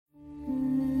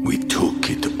We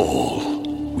took it all.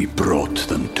 We brought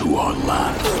them to our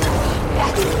land.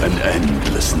 An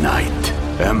endless night,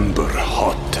 ember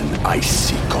hot and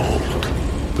icy cold.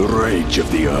 The rage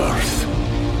of the earth.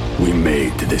 We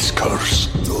made this curse.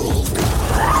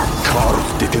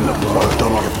 Carved it in the blood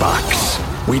on our backs.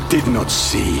 We did not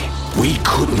see. We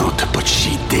could not, but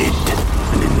she did.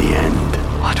 And in the end...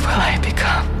 What will I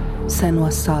become?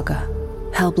 Senua's Saga.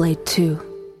 Hellblade 2.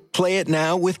 Play it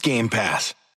now with Game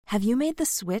Pass. Have you made the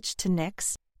switch to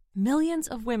Knix? Millions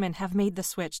of women have made the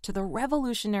switch to the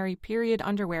revolutionary period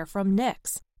underwear from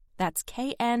Knix. That's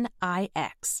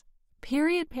Knix.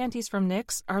 Period panties from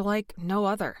Knix are like no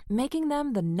other, making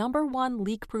them the #1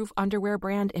 leak-proof underwear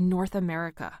brand in North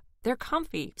America. They're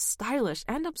comfy, stylish,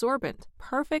 and absorbent,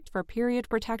 perfect for period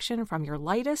protection from your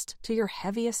lightest to your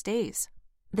heaviest days.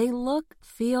 They look,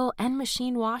 feel, and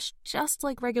machine wash just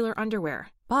like regular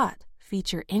underwear, but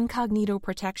feature incognito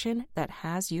protection that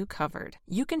has you covered.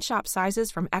 You can shop sizes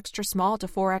from extra small to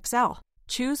 4XL.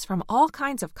 Choose from all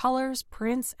kinds of colors,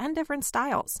 prints, and different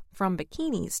styles, from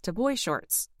bikinis to boy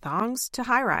shorts, thongs to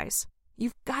high-rise.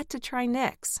 You've got to try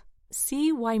Knix.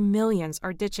 See why millions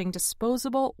are ditching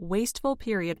disposable, wasteful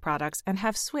period products and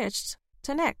have switched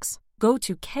to Knix. Go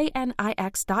to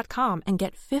knix.com and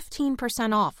get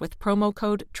 15% off with promo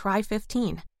code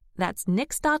TRY15. That's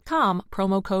knix.com,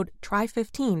 promo code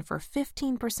TRY15 for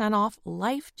 15% off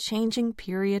life-changing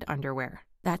period underwear.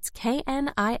 That's knix.com.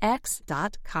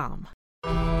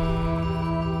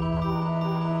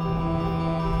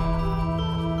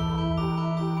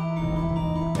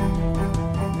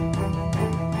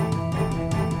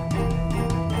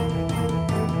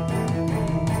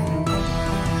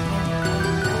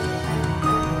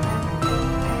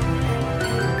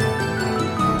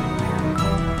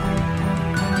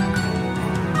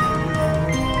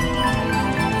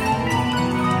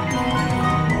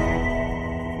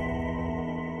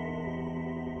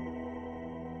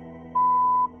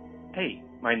 Hey,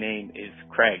 my name is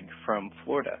Craig from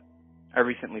Florida. I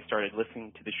recently started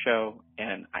listening to the show,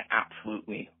 and I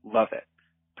absolutely love it,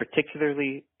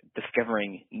 particularly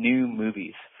discovering new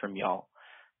movies from y'all.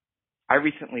 I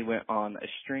recently went on a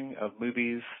string of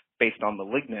movies based on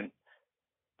 *Malignant*,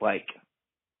 like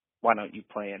Why Don't You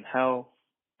Play in Hell,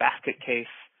 Basket Case,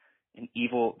 and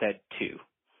Evil Dead 2.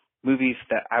 Movies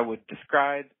that I would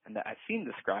describe, and that I've seen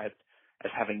described,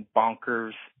 as having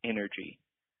bonkers energy.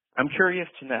 I'm curious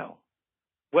to know,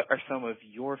 what are some of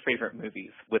your favorite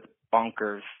movies with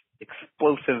bonkers,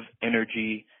 explosive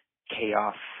energy,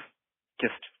 chaos,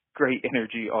 just great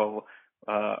energy all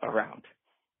around?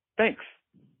 Thanks.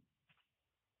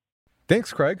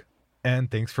 Thanks, Craig. And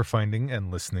thanks for finding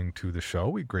and listening to the show.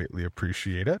 We greatly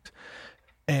appreciate it.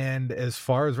 And as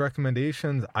far as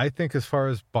recommendations, I think as far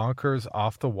as bonkers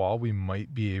off the wall, we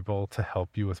might be able to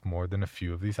help you with more than a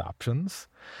few of these options.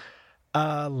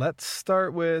 Let's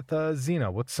start with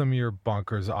Zena. What's some of your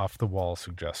bonkers off the wall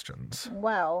suggestions?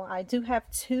 Well, I do have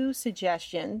two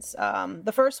suggestions.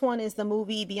 The first one is the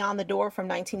movie Beyond the Door from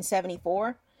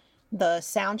 1974. The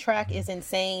soundtrack is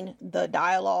insane. The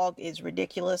dialogue is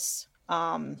ridiculous.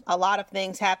 A lot of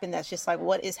things happen that's just like,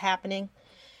 what is happening?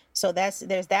 So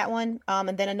there's that one.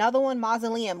 And then another one,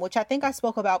 Mausoleum, which I think I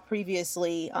spoke about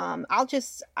previously.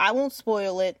 I won't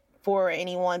spoil it for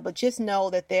anyone, but just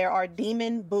know that there are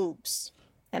demon boobs,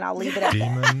 and I'll leave it at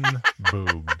that. Demon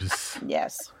boobs.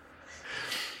 Yes.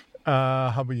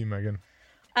 How about you, Megan?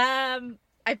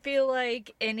 I feel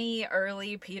like any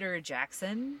early Peter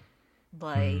Jackson,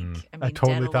 I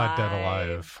totally Dead thought Dead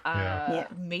Alive,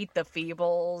 Alive. Meet the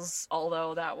Feebles,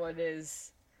 although that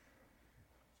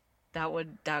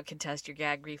could test your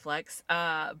gag reflex.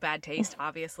 Bad Taste,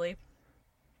 obviously.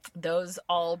 Those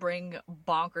all bring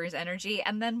bonkers energy.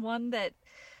 And then one that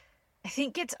I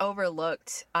think gets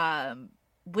overlooked,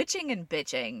 Witching and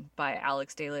Bitching by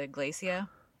Alex de la Iglesia.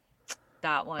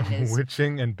 That one is...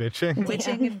 Witching and Bitching?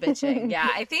 Witching and Bitching, yeah.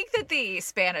 I think that the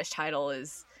Spanish title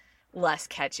is less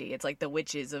catchy. It's like The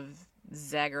Witches of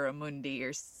Zagaramundi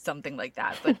or something like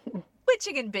that. But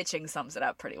Witching and Bitching sums it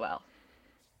up pretty well.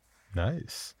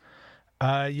 Nice.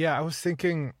 Yeah, I was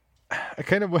thinking... I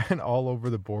kind of went all over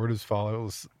the board as far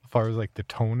as like the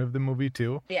tone of the movie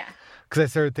too. Yeah. Because I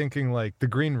started thinking like The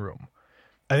Green Room.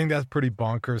 I think that's pretty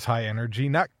bonkers, high energy,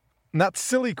 not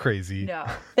silly crazy. No,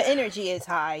 the energy is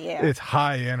high. Yeah, it's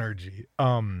high energy.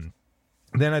 Then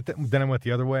I went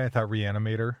the other way. I thought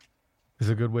Reanimator is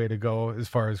a good way to go as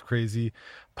far as crazy.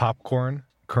 Popcorn,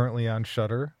 currently on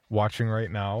Shudder, watching right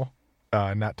now.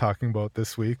 Not talking about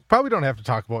this week. Probably don't have to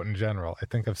talk about it in general. I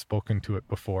think I've spoken to it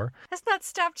before. Has not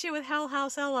stopped you with Hell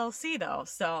House LLC though,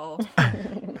 so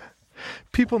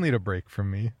people need a break from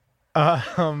me.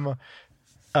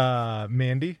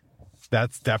 Mandy,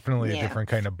 That's definitely a Yeah. different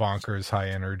kind of bonkers, high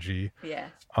energy. Yeah.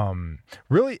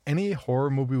 Really, any horror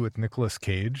movie with Nicolas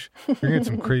Cage, you're gonna get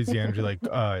some crazy energy, like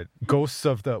Ghosts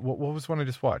of the what was one I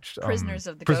just watched? Prisoners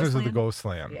of the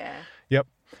Ghostland. Yeah. Yep,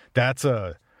 that's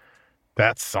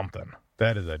something.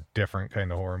 That is a different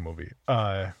kind of horror movie.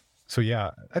 So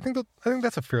yeah, I think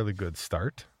that's a fairly good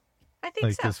start. I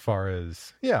think so. As far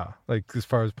as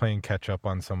playing catch up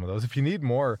on some of those. If you need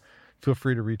more, feel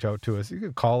free to reach out to us. You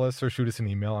can call us or shoot us an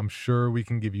email. I'm sure we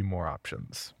can give you more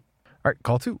options. All right,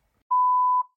 call 2.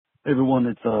 Hey everyone,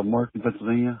 it's Mark in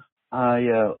Pennsylvania. I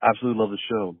absolutely love the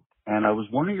show, and I was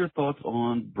wondering your thoughts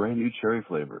on Brand New Cherry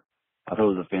Flavor. I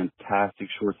thought it was a fantastic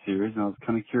short series, and I was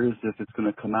kind of curious if it's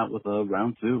going to come out with a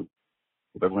round 2.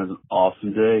 Hope everyone has an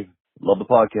awesome day. Love the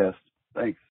podcast.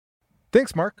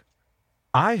 Thanks, Mark.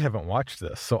 I haven't watched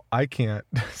this, so I can't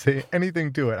say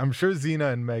anything to it. I'm sure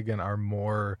Xena and Megan are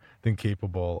more than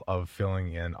capable of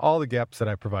filling in all the gaps that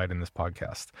I provide in this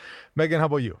podcast. Megan, how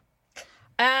about you?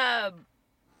 I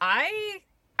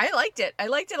liked it. I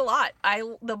liked it a lot.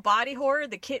 The body horror,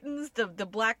 the kittens, the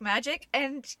black magic,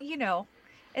 and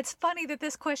it's funny that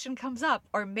this question comes up,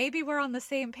 or maybe we're on the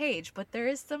same page, but there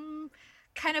is some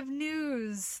kind of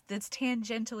news that's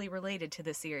tangentially related to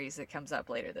the series that comes up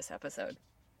later this episode.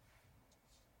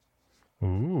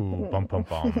 Ooh, bum, bum,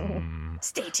 bum.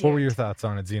 Stay tuned. What were your thoughts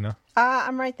on it, Xena?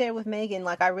 I'm right there with Megan.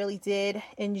 Like, I really did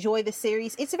enjoy the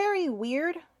series. It's very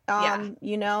weird.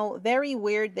 Very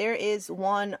weird. There is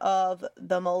one of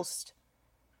the most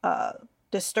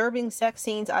disturbing sex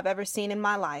scenes I've ever seen in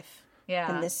my life.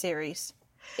 Yeah. In this series.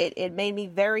 It made me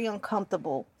very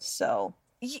uncomfortable. So,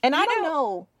 and I don't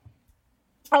know.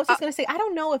 I was just going to say, I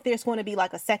don't know if there's going to be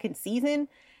like a second season.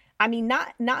 I mean,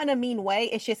 not in a mean way.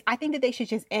 It's just, I think that they should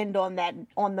just end on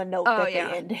the note that they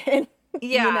ended.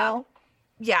 Yeah.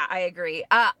 Yeah, I agree.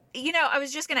 I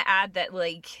was just going to add that,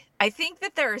 like, I think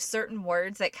that there are certain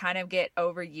words that kind of get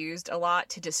overused a lot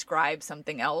to describe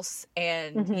something else.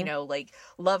 And, like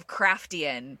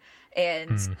Lovecraftian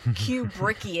and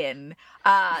Kubrickian,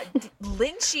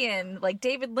 Lynchian, like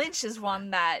David Lynch is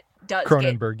one that does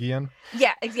Cronenbergian.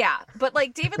 Yeah. But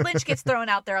like David Lynch gets thrown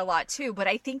out there a lot too, but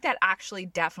I think that actually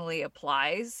definitely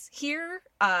applies here.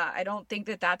 I don't think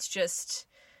that that's just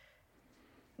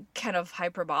kind of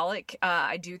hyperbolic.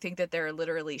 I do think that there are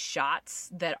literally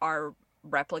shots that are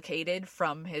replicated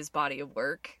from his body of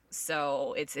work,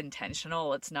 so it's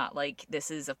intentional. It's not like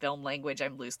this is a film language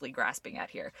I'm loosely grasping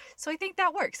at here. So I think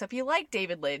that works. So if you like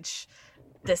David Lynch,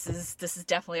 this is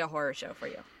definitely a horror show for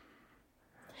you.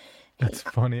 That's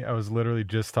funny. I was literally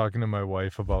just talking to my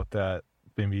wife about that.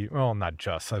 Maybe, well, not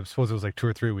just. I suppose it was like 2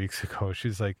 or 3 weeks ago.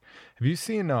 She's like, "Have you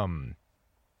seen oh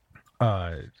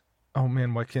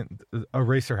man, why can't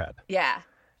Eraserhead?" Yeah.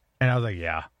 And I was like,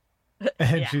 "Yeah."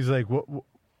 And she's like,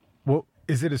 "What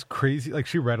is it as crazy?" Like,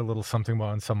 she read a little something about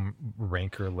on some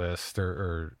Ranker list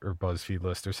or BuzzFeed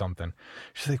list or something.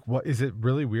 She's like, "What is it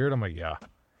really weird?" I'm like, "Yeah."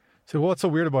 So, what's so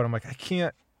weird about it? I'm like, I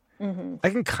can't. I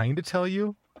can kind of tell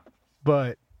you,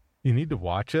 but you need to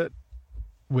watch it.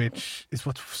 Which is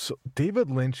what's so, David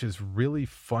Lynch is really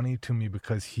funny to me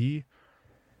because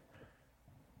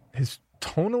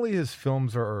tonally his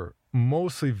films are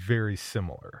mostly very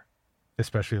similar,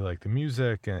 especially like the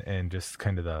music and just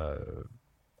kind of the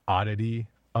oddity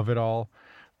of it all.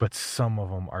 But some of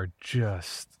them are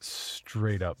just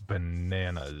straight up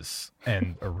bananas,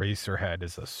 and Eraserhead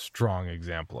is a strong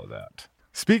example of that.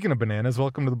 Speaking of bananas,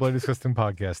 welcome to the Bloody Disgusting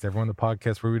Podcast, everyone. The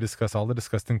podcast where we discuss all the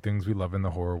disgusting things we love in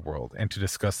the horror world. And to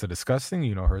discuss the disgusting,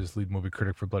 you know her as lead movie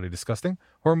critic for Bloody Disgusting,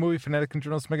 horror movie fanatic and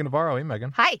journalist Megan Navarro. Hey,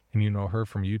 Megan. Hi. And you know her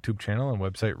from YouTube channel and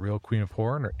website Real Queen of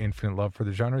Horror and her infinite love for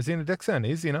the genre, Xena Dixon.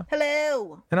 Hey, Xena.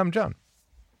 Hello. And I'm John.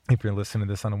 If you're listening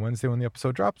to this on a Wednesday when the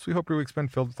episode drops, we hope your week's been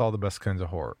filled with all the best kinds of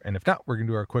horror. And if not, we're going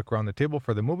to do our quick round the table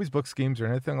for the movies, books, games, or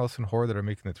anything else in horror that are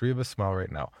making the three of us smile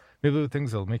right now. Maybe the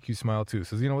things that'll make you smile too.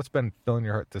 So, what's been filling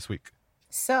your heart this week?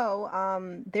 So,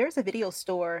 there's a video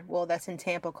store, that's in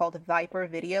Tampa called Viper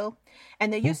Video.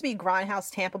 And there used to be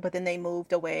Grindhouse Tampa, but then they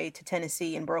moved away to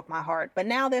Tennessee and broke my heart. But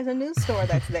now there's a new store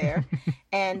that's there.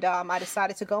 And I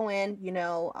decided to go in,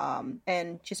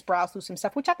 and just browse through some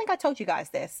stuff, which I think I told you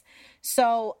guys this.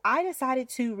 So I decided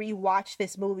to rewatch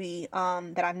this movie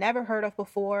that I've never heard of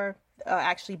before,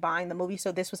 actually buying the movie.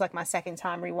 So this was like my second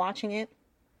time rewatching it,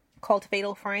 called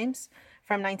Fatal Frames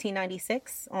from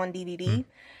 1996 on DVD.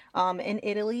 In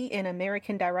Italy, an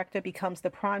American director becomes the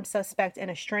prime suspect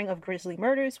in a string of grisly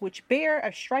murders, which bear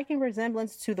a striking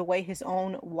resemblance to the way his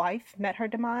own wife met her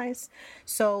demise.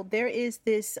 So there is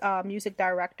this music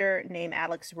director named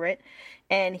Alex Ritt,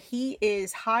 and he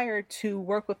is hired to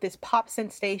work with this pop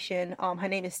sensation. Her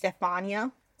name is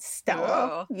Stefania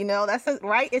Stella, Ooh. you know,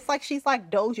 right. It's like she's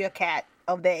like Doja Cat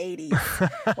of the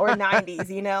 80s or 90s,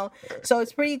 you know. So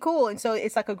it's pretty cool, and so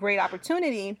it's like a great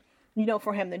opportunity, you know,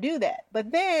 for him to do that.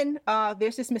 But then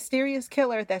there's this mysterious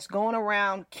killer that's going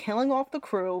around killing off the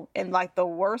crew in like the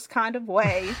worst kind of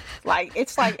way. Like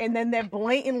it's like, and then they're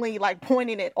blatantly like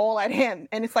pointing it all at him,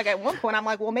 and it's like at one point I'm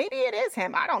like, well, maybe it is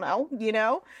him. I don't know, you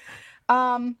know.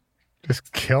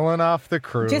 Just killing off the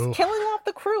crew. Just killing off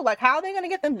the crew. Like, how are they going to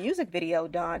get the music video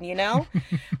done, you know?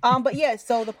 But yeah,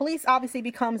 so the police obviously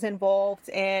becomes involved,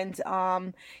 and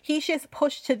he's just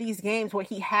pushed to these games where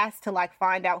he has to like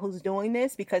find out who's doing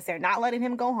this because they're not letting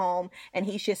him go home, and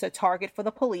he's just a target for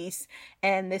the police.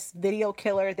 And this video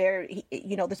killer,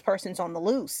 you know, this person's on the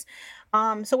loose.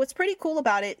 So what's pretty cool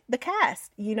about it, the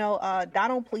cast, you know,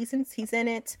 Donald Pleasence, he's in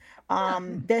it.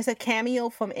 There's a cameo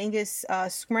from Angus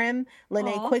Scrimm.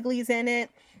 Linnea Quigley's in it.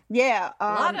 Yeah.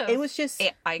 It was just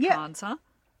icons, huh?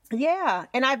 Yeah.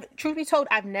 And truth be told,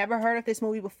 I've never heard of this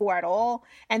movie before at all.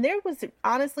 And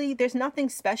there's nothing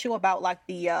special about like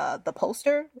the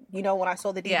poster, you know, when I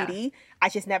saw the DVD, I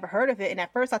just never heard of it. And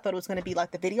at first I thought it was going to be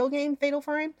like the video game Fatal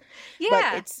Frame.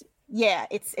 Yeah. But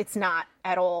it's not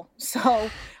at all. So,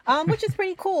 which is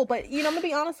pretty cool. But, you know, I'm gonna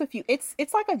be honest with you.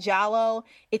 It's like a giallo.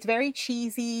 It's very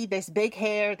cheesy. There's big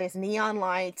hair. There's neon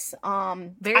lights.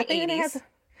 Very 80s.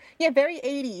 Very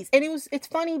 80s. And it's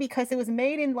funny because it was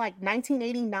made in like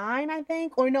 1989, I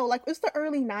think. Or no, like it was the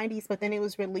early 90s, but then it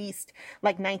was released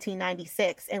like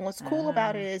 1996. And what's cool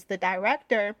about it is the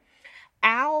director,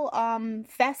 Al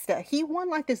Festa, he won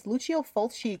like this Lucio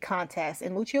Fulci contest,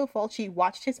 and Lucio Fulci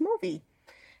watched his movie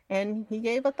and he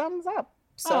gave a thumbs up.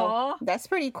 So that's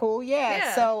pretty cool.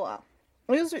 Yeah. So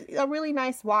it was a really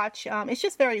nice watch. It's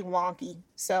just very wonky.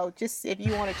 So just if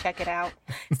you want to check it out.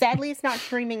 Sadly, it's not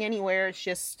streaming anywhere. It's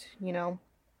just, you know.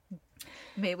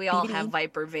 Maybe we all have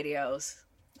Viper videos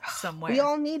somewhere. We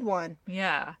all need one.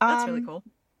 Yeah. That's really cool.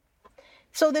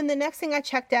 So then the next thing I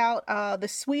checked out, the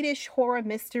Swedish horror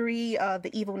mystery, The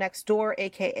Evil Next Door,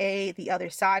 a.k.a. The Other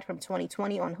Side from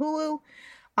 2020 on Hulu.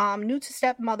 New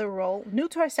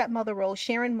to her stepmother role,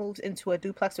 Sharon moves into a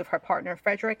duplex with her partner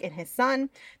Frederick and his son.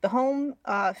 The home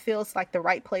feels like the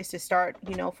right place to start,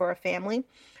 you know, for a family.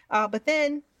 But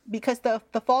then, because the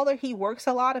father, he works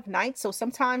a lot of nights, so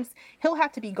sometimes he'll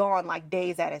have to be gone like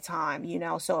days at a time, you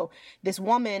know. So this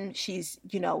woman, she's,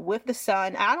 you know, with the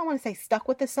son. I don't want to say stuck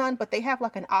with the son, but they have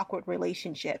like an awkward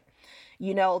relationship.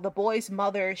 You know, the boy's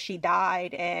mother, she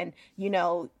died, and, you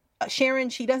know, Sharon,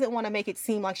 she doesn't want to make it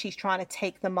seem like she's trying to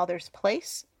take the mother's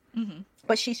place,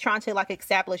 but she's trying to like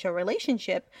establish a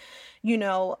relationship, you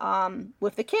know,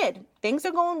 with the kid. Things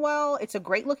are going well. It's a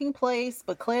great looking place,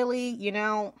 but clearly, you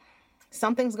know,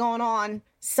 something's going on.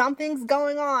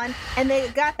 And they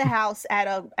got the house at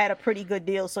a pretty good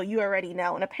deal. So you already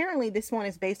know. And apparently this one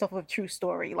is based off of a true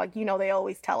story. Like, you know, they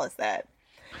always tell us that.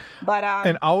 But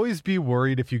and always be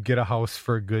worried if you get a house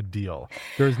for a good deal.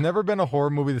 There's never been a horror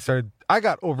movie that started, I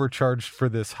got overcharged for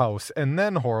this house, and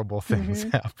then horrible things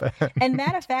happen. And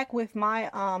matter of fact, with my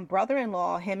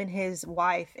brother-in-law, him and his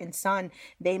wife and son,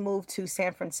 they moved to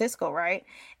San Francisco, right?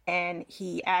 And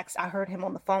he asked, I heard him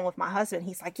on the phone with my husband.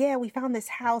 He's like, yeah, we found this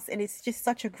house and it's just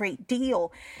such a great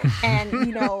deal. And,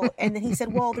 you know, and then he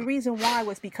said, well, the reason why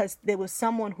was because there was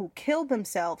someone who killed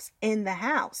themselves in the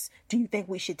house. Do you think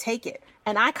we should take it?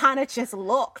 And I kind of just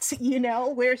looked, you know,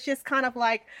 where it's just kind of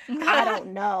like, I don't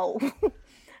know.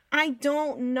 I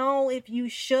don't know if you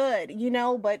should, you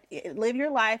know, but live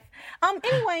your life.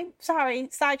 Anyway, sorry,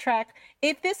 sidetrack.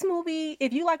 If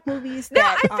you like movies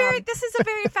that... this is a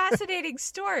very fascinating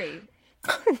story.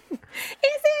 Is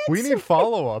it? We need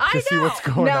follow-up to see what's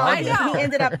going on. No,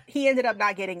 he ended up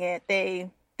not getting it. They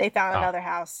found another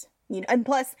house. You know, and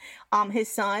plus, his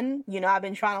son, you know, I've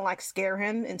been trying to like scare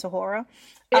him into horror.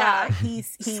 Yeah. He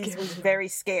was very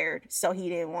scared, so he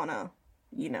didn't want to,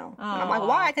 you know. And I'm like,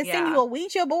 why? I can send you a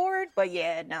Ouija board, but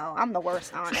yeah, no, I'm the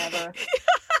worst aunt ever.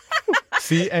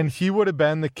 See, and he would have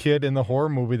been the kid in the horror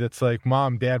movie that's like,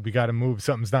 Mom, Dad, we got to move.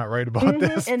 Something's not right about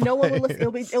this. And no one will listen.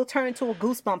 It'll turn into a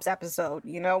Goosebumps episode,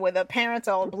 you know, where the parents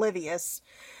are oblivious.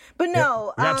 But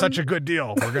no, we got such a good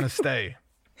deal. We're gonna stay.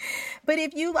 But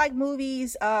if you like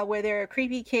movies where there are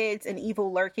creepy kids and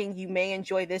evil lurking, you may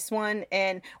enjoy this one.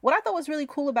 And what I thought was really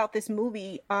cool about this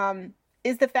movie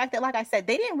is the fact that, like I said,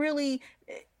 they didn't really...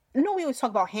 we always talk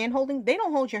about hand holding. They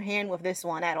don't hold your hand with this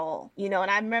one at all, you know.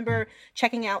 And I remember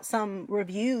checking out some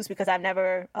reviews because I've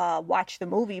never watched the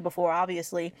movie before,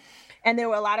 obviously. And there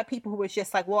were a lot of people who were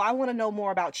just like, well, I want to know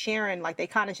more about Sharon. Like, they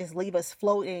kind of just leave us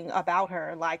floating about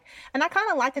her. Like, and I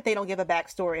kind of like that they don't give a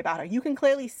backstory about her. You can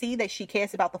clearly see that she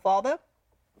cares about the father.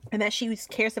 and that she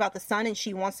cares about the son and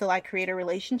she wants to like create a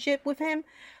relationship with him,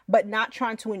 but not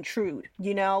trying to intrude,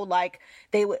 you know, like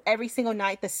they would every single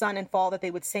night, the son and fall, that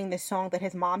they would sing this song that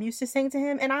his mom used to sing to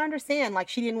him. And I understand, like,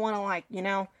 she didn't want to, like, you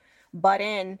know, butt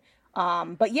in.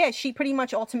 But yeah, she pretty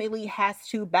much ultimately has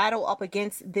to battle up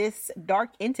against this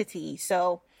dark entity.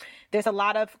 So there's a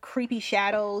lot of creepy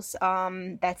shadows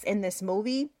that's in this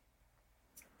movie.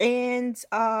 And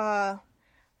I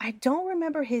don't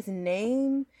remember his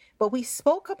name, but we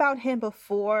spoke about him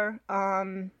before.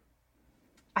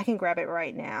 I can grab it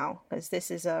right now because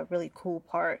this is a really cool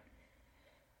part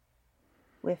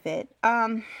with it.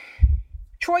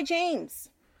 Troy James.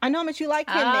 I know how much you like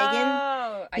him, Megan.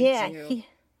 Oh, I do.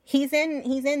 He's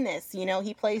in this. You know,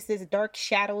 he plays this dark,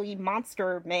 shadowy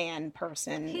monster man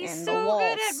person. He's in so the walls.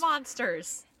 good at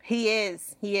monsters. He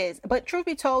is. But truth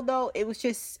be told, though, it was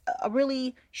just a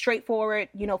really straightforward,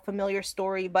 you know, familiar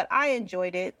story. But I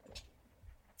enjoyed it.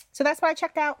 So that's what I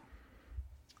checked out.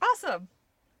 Awesome.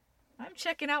 I'm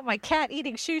checking out my cat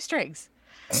eating shoestrings.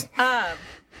 I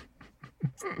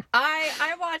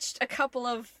watched a couple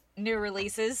of new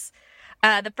releases.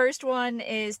 The first one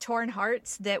is Torn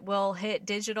Hearts that will hit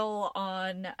digital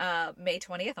on May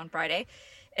 20th on Friday.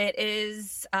 It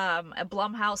is a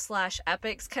Blumhouse /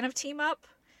 Epix kind of team up.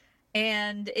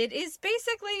 And it is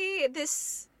basically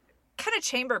this kind of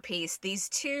chamber piece. These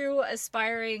two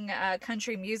aspiring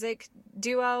country music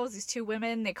duos, these two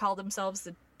women, they call themselves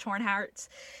the Torn Hearts.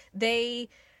 They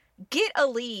get a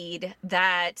lead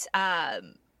that,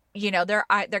 you know, their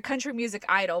country music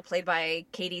idol, played by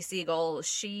Katie Siegel,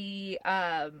 she's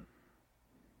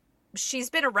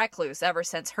been a recluse ever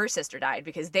since her sister died,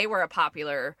 because they were a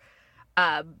popular,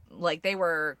 like, they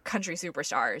were country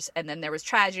superstars, and then there was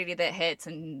tragedy that hits,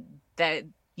 and that,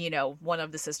 you know, one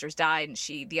of the sisters died, and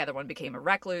the other one became a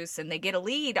recluse, and they get a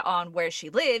lead on where she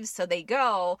lives, so they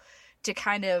go to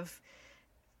kind of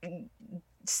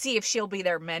see if she'll be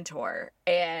their mentor.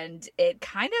 And it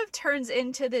kind of turns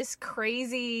into this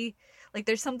crazy, like,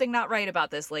 there's something not right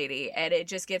about this lady, and it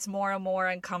just gets more and more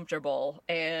uncomfortable.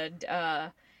 And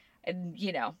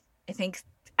you know, I think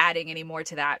adding any more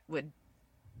to that would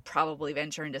probably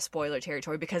venture into spoiler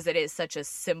territory, because it is such a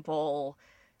simple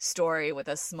story with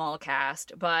a small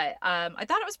cast. But I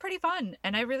thought it was pretty fun,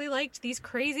 and I really liked these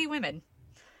crazy women.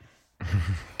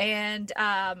 And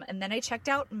then I checked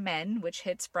out Men, which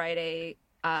hits Friday,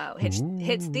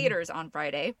 hits theaters on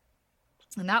Friday.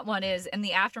 And that one is, in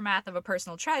the aftermath of a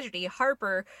personal tragedy,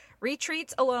 Harper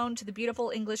retreats alone to the beautiful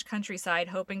English countryside,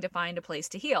 hoping to find a place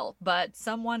to heal. But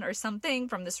someone or something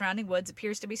from the surrounding woods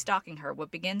appears to be stalking her.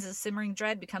 What begins as simmering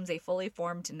dread becomes a fully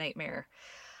formed nightmare.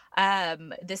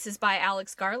 This is by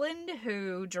Alex Garland,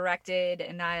 who directed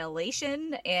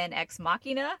Annihilation and Ex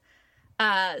Machina.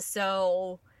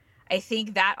 So I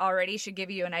think that already should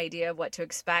give you an idea of what to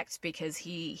expect, because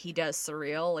he does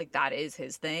surreal, like, that is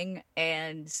his thing.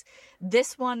 And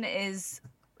this one is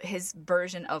his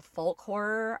version of folk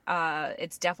horror.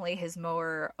 It's definitely his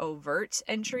more overt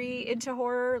entry into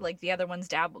horror. Like, the other ones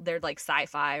they're like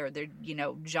sci-fi, or they're, you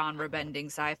know, genre bending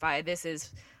sci-fi. This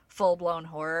is full blown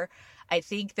horror. I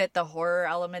think that the horror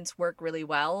elements work really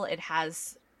well. It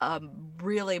has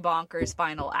really bonkers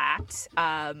final act.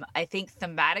 I think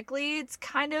thematically it's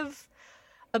kind of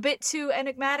a bit too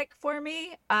enigmatic for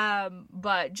me.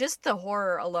 But just the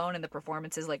horror alone and the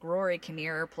performances, like Rory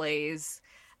Kinnear plays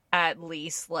at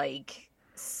least like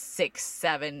 6,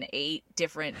 7, 8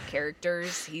 different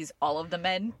characters. He's all of the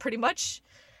men pretty much.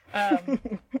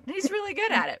 He's really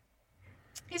good at it.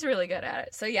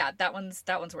 So yeah, that one's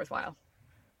worthwhile.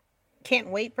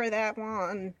 Can't wait for that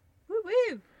one. Woo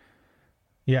woo.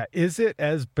 Yeah, is it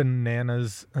as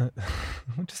bananas?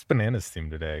 Just bananas theme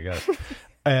today, I guess.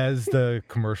 As the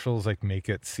commercials like make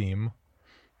it seem,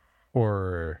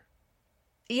 or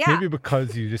maybe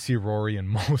because you just see Rory in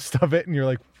most of it, and you're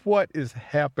like, what is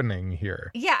happening here?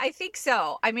 Yeah, I think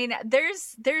so. I mean,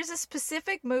 there's a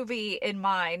specific movie in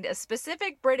mind, a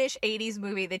specific British 80s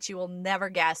movie that you will never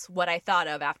guess what I thought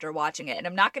of after watching it, and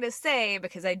I'm not going to say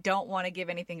because I don't want to give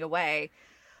anything away,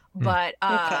 but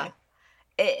okay.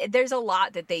 There's a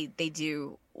lot that they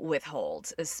do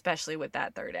withhold, especially with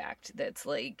that third act. That's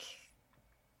like,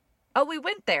 oh, we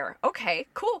went there. Okay,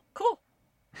 cool. All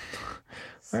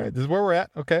right, this is where we're at.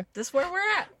 Okay. This is where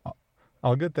we're at.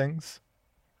 All good things.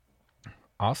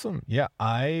 Awesome. Yeah,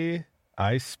 I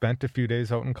spent a few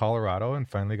days out in Colorado and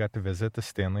finally got to visit the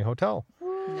Stanley Hotel.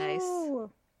 Nice.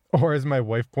 Or as my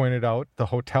wife pointed out, the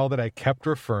hotel that I kept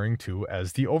referring to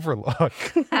as the Overlook.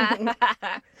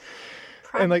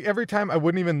 And like every time I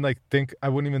wouldn't even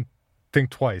think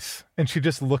twice. And she'd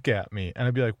just look at me and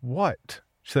I'd be like, what?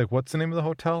 She's like, what's the name of the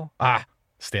hotel?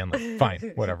 Stanley.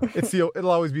 Fine, whatever.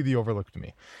 It'll always be the Overlook to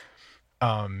me.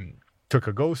 Took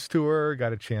a ghost tour,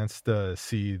 got a chance to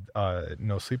see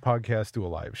No Sleep Podcast do a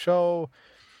live show,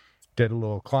 did a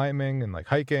little climbing and like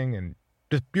hiking, and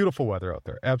just beautiful weather out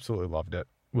there. Absolutely loved it.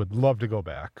 Would love to go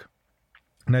back.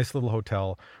 Nice little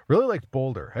hotel. Really liked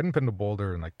Boulder. Hadn't been to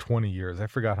Boulder in like 20 years. I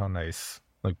forgot how nice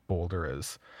like Boulder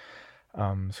is.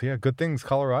 So yeah, good things,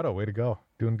 Colorado. Way to go.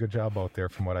 Doing a good job out there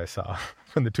from what I saw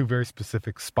from the two very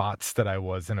specific spots that I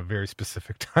was in a very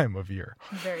specific time of year.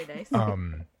 Very nice.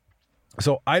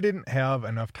 So I didn't have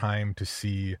enough time to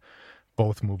see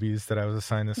both movies that I was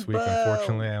assigned this week.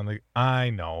 Unfortunately, I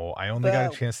only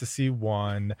got a chance to see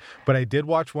one, but I did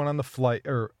watch one on the flight,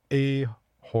 or a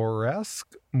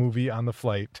horror-esque movie on the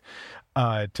flight,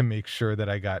 to make sure that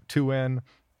I got two in.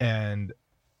 And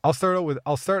I'll start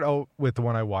out with the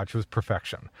one I watched. Was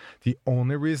Perfection. The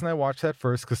only reason I watched that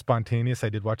first, because Spontaneous, I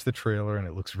did watch the trailer and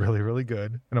it looks really, really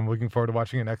good, and I'm looking forward to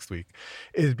watching it next week,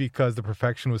 is because the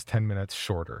Perfection was 10 minutes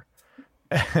shorter.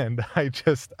 And I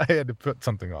had to put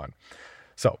something on.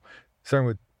 So, starting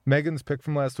with Megan's pick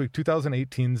from last week,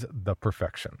 2018's The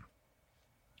Perfection.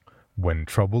 When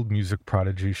troubled music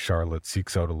prodigy Charlotte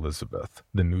seeks out Elizabeth,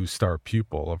 the new star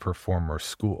pupil of her former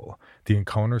school, the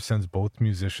encounter sends both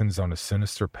musicians on a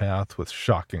sinister path with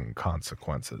shocking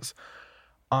consequences.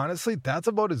 Honestly, that's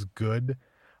about as good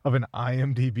of an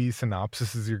IMDb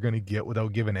synopsis as you're going to get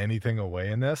without giving anything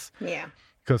away in this. Yeah.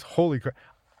 Because holy crap.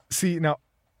 See, now,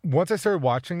 once I started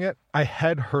watching it, I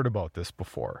had heard about this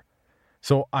before.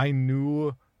 So I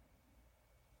knew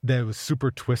that it was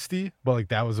super twisty, but like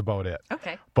that was about it.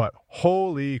 Okay. But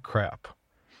holy crap.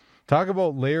 Talk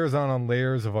about layers on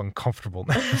layers of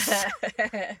uncomfortableness.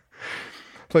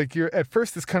 Like at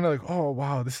first it's kind of like, oh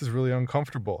wow, this is really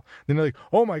uncomfortable. Then you're like,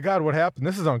 oh my God, what happened?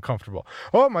 This is uncomfortable.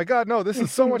 Oh my God, no, this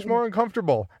is so much more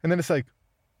uncomfortable. And then it's like,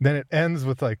 then it ends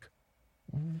with like,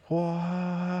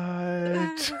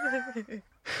 what?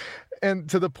 And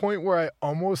to the point where I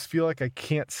almost feel like I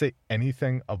can't say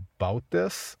anything about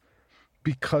this,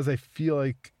 because I feel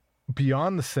like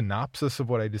beyond the synopsis of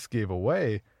what I just gave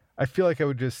away, I feel like I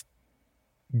would just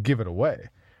give it away.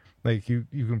 Like you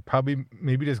can probably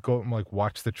maybe just go and like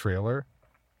watch the trailer,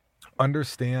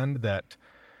 understand that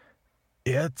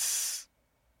it's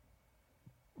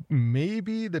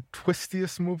maybe the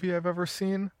twistiest movie I've ever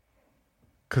seen.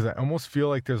 Because I almost feel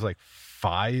like there's like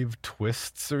 5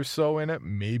 twists or so in it,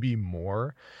 maybe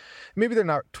more. Maybe they're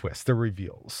not twists, they're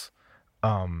reveals.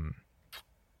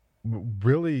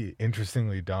 Really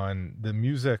interestingly done. The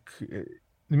music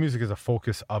is a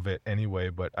focus of it anyway,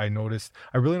 but I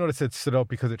really noticed it stood out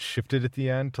because it shifted at the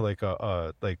end to like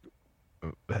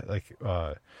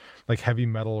like heavy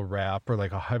metal rap, or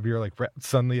like a heavier like rap,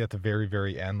 suddenly at the very,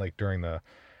 very end, like during the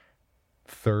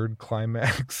third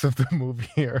climax of the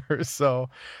movie or so.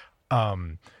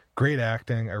 Great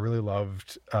acting. I really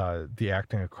loved the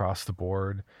acting across the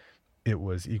board. It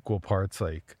was equal parts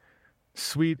like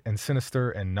sweet and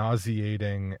sinister and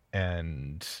nauseating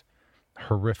and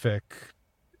horrific.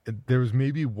 There was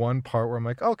maybe one part where I'm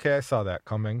like, okay, I saw that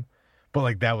coming, but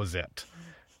like that was it.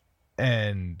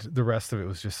 And the rest of it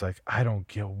was just like, I don't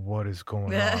get what is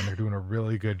going on. They're doing a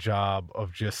really good job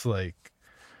of just like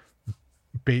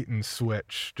bait and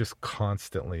switch just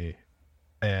constantly,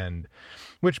 and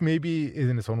which maybe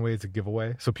in its own way is a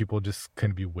giveaway, so people just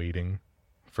kind of be waiting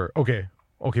for okay,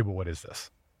 but what is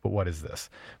this?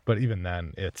 But even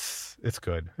then, it's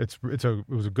good. It was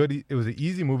an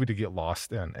easy movie to get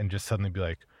lost in and just suddenly be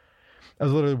like, I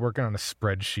was literally working on a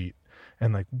spreadsheet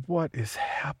and like, what is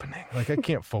happening? Like I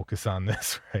can't focus on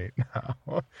this right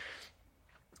now.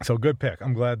 So good pick.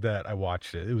 I'm glad that I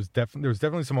watched it. There was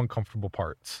definitely some uncomfortable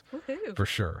parts. Woo-hoo. For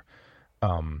sure.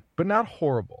 But not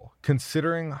horrible,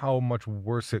 considering how much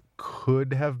worse it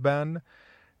could have been.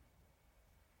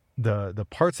 The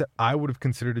parts that I would have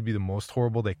considered to be the most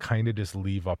horrible, they kind of just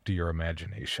leave up to your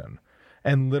imagination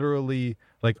and literally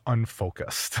like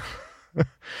unfocused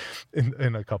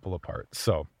in a couple of parts.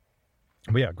 So,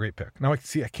 but yeah, great pick. Now I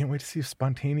can't wait to see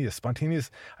Spontaneous.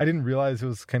 I didn't realize it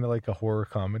was kind of like a horror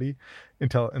comedy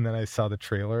and then I saw the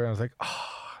trailer and I was like,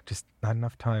 just not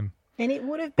enough time. And it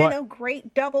would have been a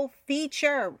great double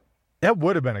feature. That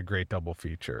would have been a great double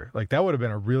feature. Like that would have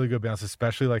been a really good balance,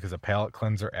 especially like as a palate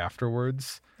cleanser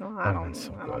afterwards. Oh, I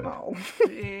don't know.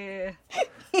 Yeah.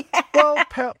 Well,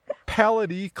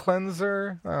 palate-y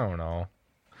cleanser. I don't know.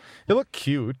 It looked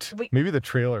cute. Maybe the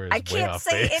trailer is. I way can't off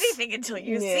say base. anything until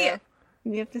you see it.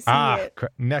 You have to see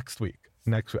it. Next week,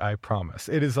 I promise.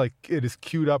 It is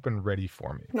queued up and ready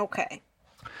for me. Okay.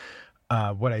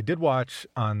 What I did watch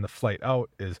on the flight out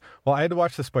is, well, I had to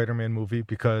watch the Spider-Man movie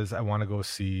because I want to go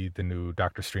see the new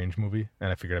Doctor Strange movie,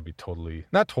 and I figured I'd be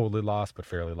not totally lost, but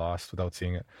fairly lost without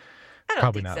seeing it. I don't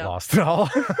Probably think not so. lost at all.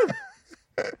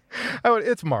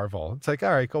 It's Marvel. It's like,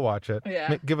 all right, go watch it.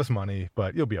 Yeah. Give us money,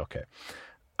 but you'll be okay.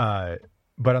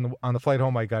 But on the flight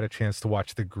home, I got a chance to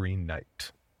watch The Green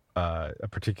Knight, a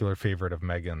particular favorite of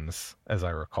Megan's, as I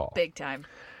recall. Big time.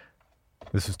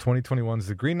 This is 2021's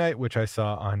The Green Knight, which I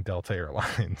saw on Delta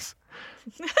Airlines.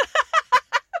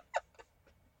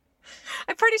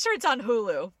 I'm pretty sure it's on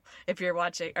Hulu. If you're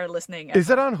watching or listening, Is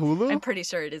it on Hulu? I'm pretty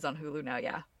sure it is on Hulu now.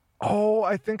 Yeah. Oh,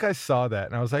 I think I saw that,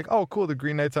 and I was like, "Oh, cool! The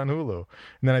Green Knight's on Hulu."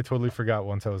 And then I totally forgot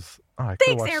once I was. Oh, I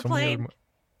Thanks, watched Airplane.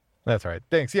 That's all right.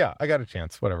 Thanks. Yeah, I got a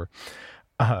chance. Whatever.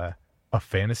 A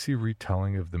fantasy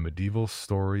retelling of the medieval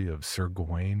story of Sir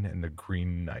Gawain and the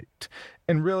Green Knight.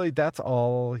 And really, that's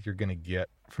all you're going to get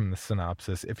from the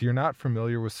synopsis. If you're not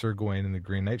familiar with Sir Gawain and the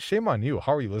Green Knight, shame on you.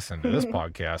 How are you listening to this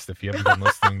podcast if you haven't been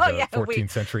listening to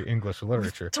 14th century English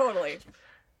literature? Totally.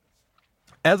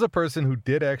 As a person who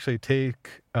did actually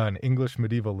take an English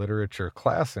medieval literature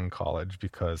class in college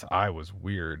because I was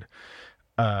weird,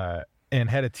 and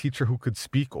had a teacher who could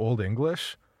speak Old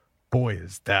English, boy,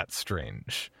 is that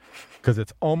strange. Because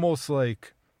it's almost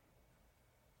like,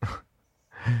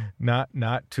 not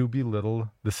to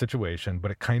belittle the situation, but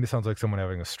it kind of sounds like someone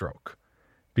having a stroke.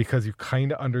 Because you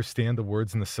kind of understand the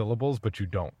words and the syllables, but you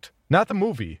don't. Not the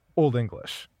movie, Old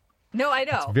English. No, I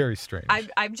know. It's very strange.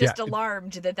 I'm just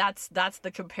alarmed that that's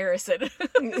the comparison.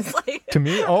 It's like... To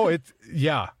me,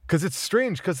 because it's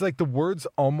strange, because like the words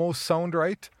almost sound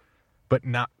right, but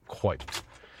not quite.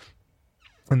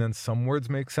 And then some words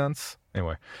make sense.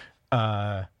 Anyway,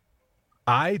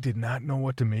 I did not know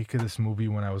what to make of this movie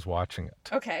when I was watching it.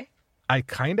 Okay. I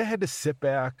kind of had to sit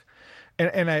back,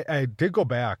 and I did go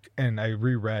back and I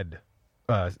reread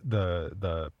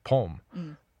the poem,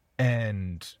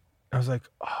 and I was like,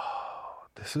 oh,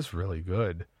 this is really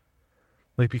good.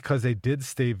 Like, because they did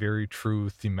stay very true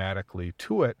thematically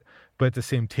to it, but at the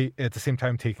same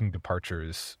time taking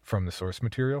departures from the source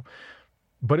material.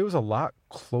 But it was a lot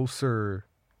closer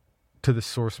to the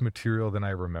source material than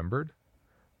I remembered.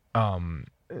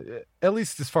 At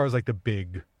least as far as like the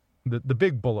big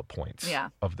bullet points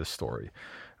of the story.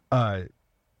 And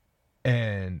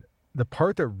the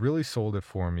part that really sold it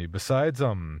for me, besides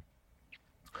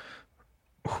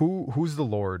who's the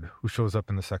Lord who shows up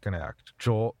in the second act?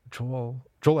 Joel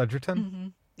Edgerton? Mm-hmm.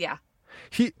 Yeah.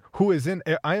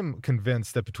 I am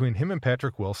convinced that between him and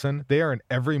Patrick Wilson, they are in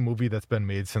every movie that's been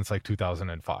made since like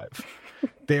 2005.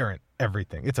 They are in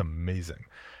everything. It's amazing.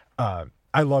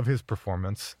 I love his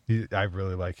performance. I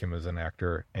really like him as an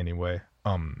actor anyway.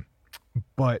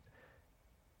 But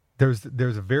there's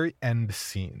a very end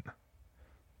scene,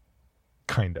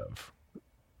 kind of,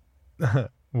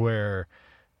 where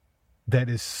that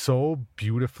is so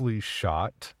beautifully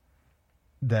shot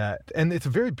and it's a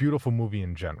very beautiful movie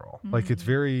in general. Mm-hmm. Like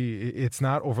it's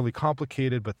not overly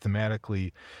complicated, but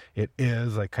thematically it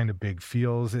is like kind of big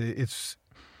feels. It's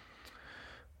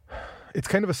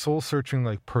kind of a soul searching,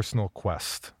 like personal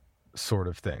quest sort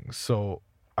of thing. So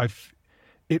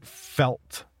it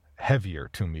felt heavier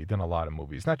to me than a lot of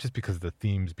movies, not just because of the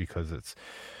themes, because it's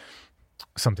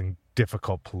something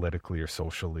difficult politically or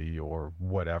socially or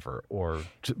whatever, or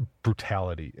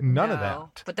brutality. None of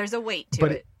that. But there's a weight to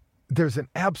it. There's an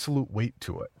absolute weight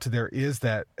to it. There is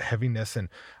that heaviness, and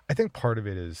I think part of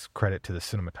it is credit to the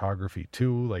cinematography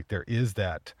too. Like there is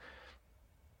that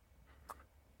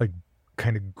like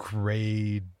kind of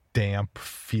gray, damp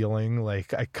feeling.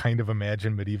 Like I kind of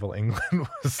imagine medieval England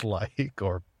was like,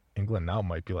 or England now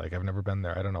might be like. I've never been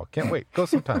there. I don't know. Can't wait. Go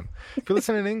sometime. If you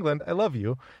listen in England, I love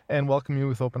you and welcome you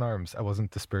with open arms. I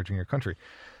wasn't disparaging your country,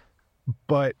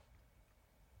 but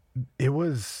there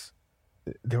was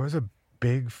a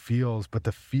big feels, but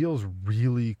the feels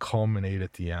really culminate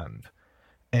at the end,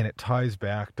 and it ties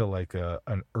back to like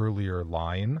an earlier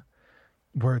line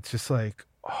where it's just like,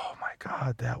 oh my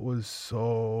God, that was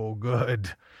so good.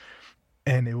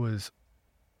 And it was,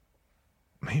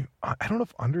 I don't know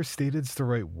if understated's the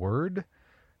right word.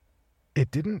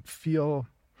 It didn't feel,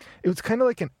 it was kind of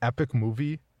like an epic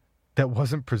movie that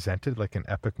wasn't presented like an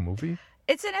epic movie.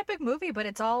 It's an epic movie, but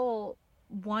it's all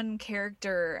one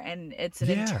character, and it's an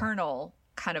internal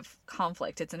kind of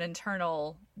conflict. It's an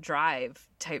internal drive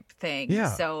type thing.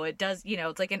 Yeah. So it does,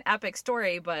 it's like an epic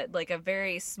story, but like a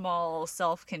very small,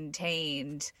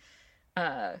 self-contained,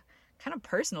 kind of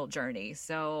personal journey.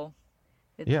 So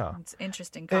it's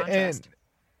interesting contrast.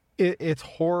 And it's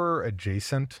horror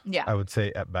adjacent, yeah, I would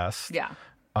say at best. Yeah.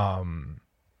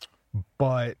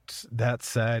 But that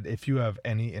said, if you have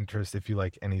any interest, if you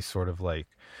like any sort of like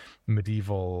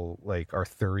medieval, like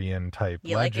Arthurian type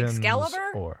You like legends,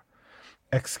 Excalibur? or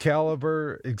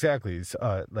Excalibur, exactly. It's,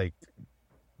 like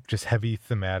just heavy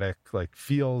thematic, like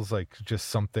feels like just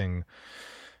something.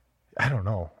 I don't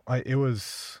know. It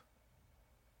was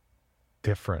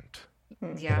different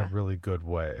in Yeah. a really good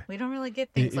way. We don't really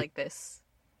get things like this.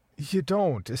 You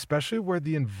don't, especially where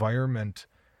the environment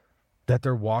that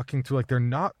they're walking through, like they're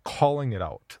not calling it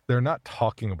out. They're not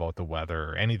talking about the weather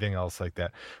or anything else like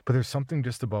that. But there's something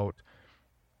just about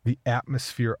the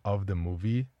atmosphere of the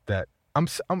movie that I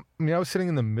was sitting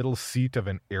in the middle seat of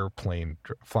an airplane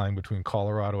flying between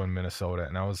Colorado and Minnesota,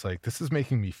 and I was like, this is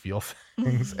making me feel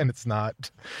things. And it's not,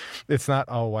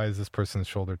 oh, why is this person's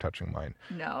shoulder touching mine?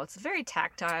 No, it's a very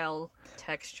tactile,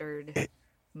 textured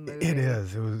movie. It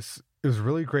is. It was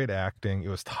really great acting. It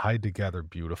was tied together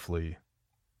beautifully.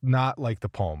 Not like the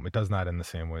poem. It does not end the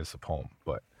same way as the poem,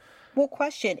 but. Well,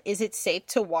 question, is it safe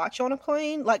to watch on a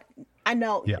plane? Like, I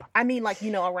know, yeah. I mean, like,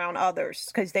 around others,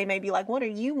 because they may be like, what are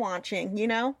you watching,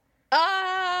 Yeah,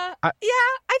 I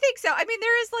think so. I mean,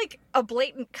 there is like a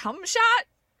blatant cum shot,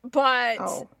 but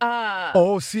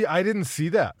see, I didn't see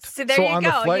that. So there you on go.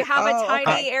 The flight, you have a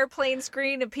tiny airplane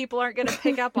screen, and people aren't going to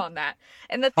pick up on that.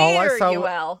 In the theater, you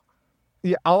will.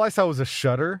 Yeah, all I saw was a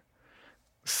shutter.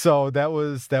 So that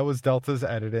was Delta's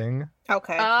editing.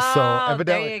 Okay. Oh, so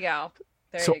evidently, there you go.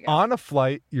 On a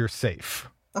flight, you're safe.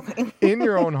 Okay. In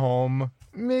your own home,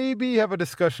 maybe have a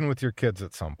discussion with your kids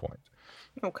at some point.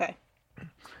 Okay.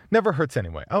 Never hurts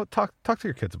anyway. Oh, talk to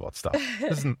your kids about stuff.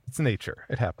 It's nature.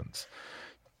 It happens.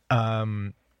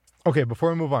 Okay, before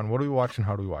we move on, what do we watch and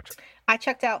how do we watch it? I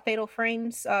checked out Fatal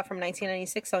Frames from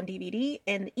 1996 on DVD,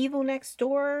 and Evil Next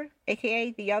Door,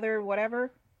 aka The Other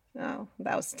Whatever. Oh,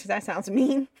 that sounds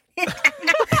mean. Let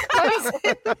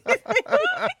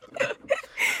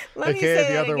me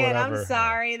say that again. Whatever. I'm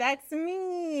sorry. That's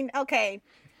mean. Okay.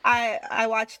 I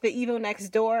watched The Evil Next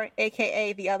Door,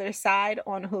 aka The Other Side,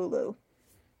 on Hulu.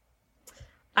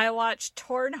 I watched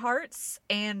Torn Hearts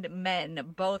and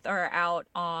Men. Both are out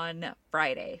on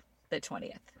Friday, the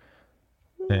 20th.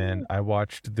 And I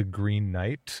watched The Green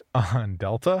Knight on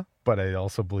Delta, but I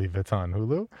also believe it's on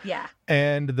Hulu. Yeah.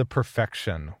 And The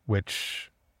Perfection,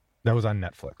 that was on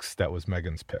Netflix. That was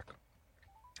Megan's pick.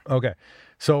 Okay.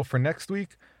 So for next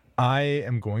week, I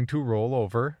am going to roll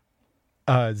over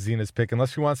Zena's pick,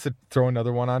 unless she wants to throw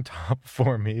another one on top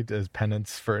for me as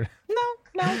penance for...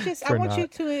 No, just I want you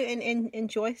to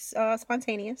enjoy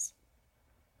Spontaneous.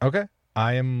 Okay.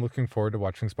 I am looking forward to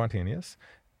watching Spontaneous.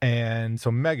 And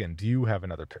so, Megan, do you have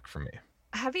another pick for me?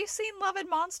 Have you seen Love and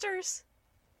Monsters?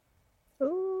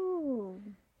 Ooh.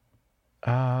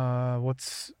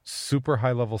 What's super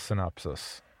high level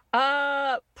synopsis?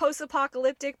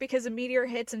 Post-apocalyptic because a meteor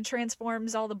hits and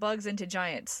transforms all the bugs into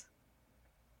giants.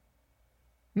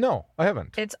 No, I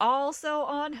haven't. It's also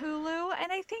on Hulu,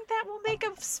 and I think that will make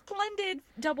a splendid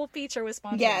double feature with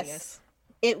Spontaneous. Yes,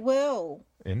 it will.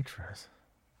 Interesting.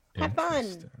 Have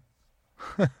fun.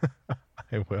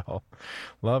 I will.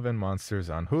 Love and Monsters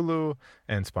on Hulu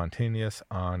and Spontaneous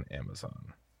on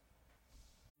Amazon.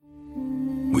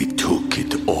 We took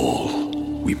it all.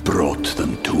 We brought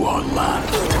them to our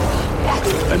land.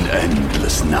 An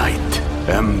endless night,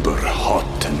 ember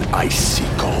hot and icy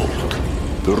cold.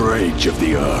 The rage of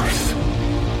the earth.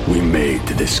 We made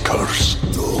this curse.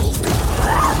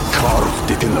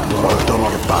 Carved it in the blood on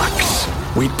our backs.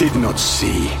 We did not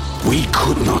see. We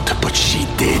could not, but she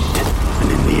did.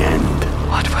 And in the end...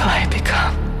 What will I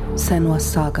become? Senua's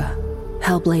Saga.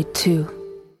 Hellblade 2.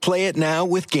 Play it now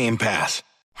with Game Pass.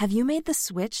 Have you made the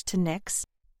switch to Knix?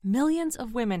 Millions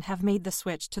of women have made the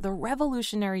switch to the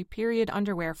revolutionary period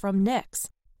underwear from Knix.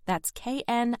 That's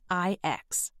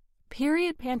Knix.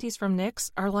 Period panties from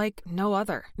Knix are like no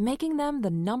other, making them the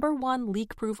 #1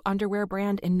 leak-proof underwear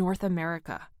brand in North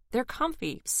America. They're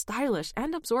comfy, stylish,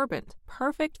 and absorbent,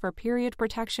 perfect for period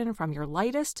protection from your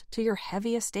lightest to your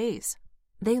heaviest days.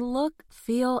 They look,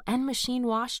 feel, and machine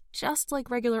wash just like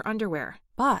regular underwear,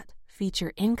 but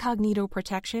feature incognito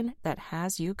protection that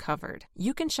has you covered.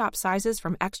 You can shop sizes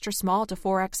from extra small to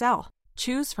 4XL.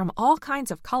 Choose from all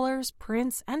kinds of colors,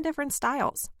 prints, and different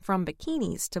styles, from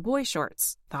bikinis to boy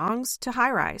shorts, thongs to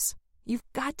high-rise. You've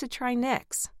got to try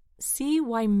Knix. See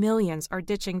why millions are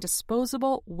ditching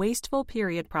disposable, wasteful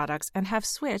period products and have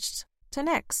switched to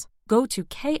Knix. Go to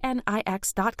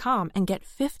knix.com and get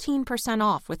 15%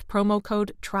 off with promo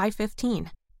code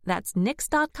TRY15. That's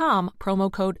knix.com,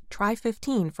 promo code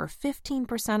TRY15 for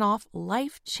 15% off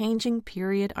life-changing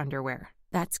period underwear.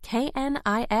 That's knix.com.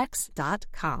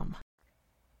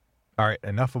 All right,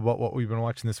 enough about what we've been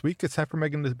watching this week. It's time for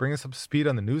Megan to bring us up to speed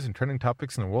on the news and trending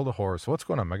topics in the world of horror. So what's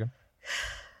going on, Megan?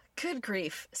 Good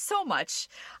grief. So much.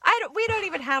 We don't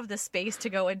even have the space to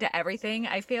go into everything.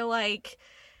 I feel like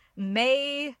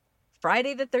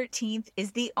Friday the 13th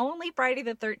is the only Friday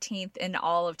the 13th in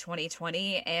all of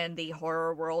 2020, and the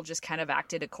horror world just kind of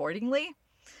acted accordingly.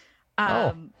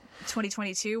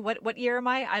 2022, what year am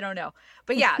I don't know,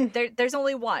 but yeah, there's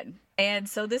only one, and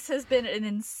so this has been an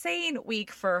insane week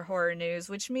for horror news,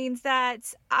 which means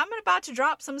that I'm about to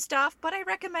drop some stuff, but I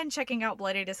recommend checking out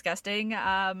Bloody Disgusting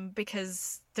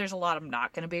because there's a lot I'm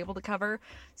not going to be able to cover.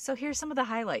 So here's some of the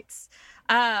highlights.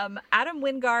 Adam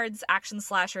Wingard's action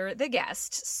slasher The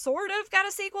Guest sort of got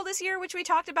a sequel this year, which we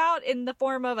talked about in the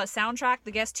form of a soundtrack,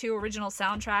 The Guest 2 original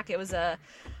soundtrack. It was a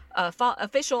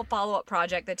official follow-up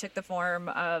project that took the form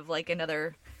of like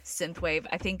another synthwave.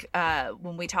 I think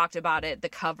when we talked about it, the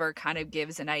cover kind of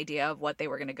gives an idea of what they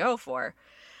were going to go for.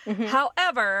 Mm-hmm.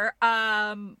 However,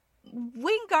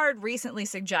 Wingard recently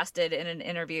suggested in an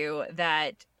interview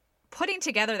that putting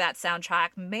together that soundtrack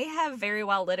may have very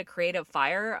well lit a creative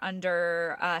fire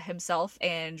under himself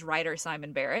and writer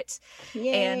Simon Barrett.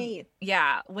 Yay. And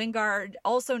yeah, Wingard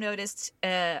also noted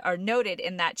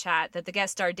in that chat that the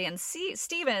guest star Dan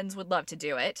Stevens would love to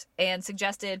do it, and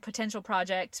suggested potential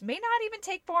project may not even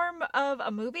take form of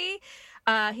a movie.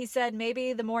 He said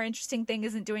maybe the more interesting thing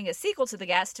isn't doing a sequel to The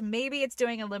Guest, maybe it's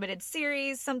doing a limited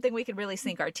series, something we could really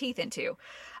sink our teeth into.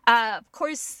 Of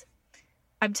course,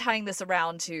 I'm tying this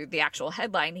around to the actual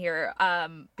headline here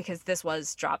because this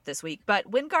was dropped this week. But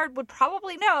Wingard would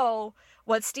probably know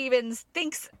what Stevens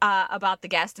thinks about The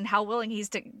Guest and how willing he's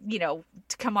to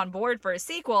come on board for a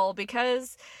sequel,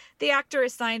 because the actor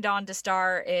is signed on to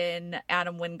star in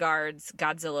Adam Wingard's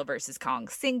Godzilla vs. Kong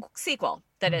sequel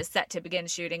that is set to begin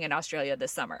shooting in Australia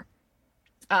this summer.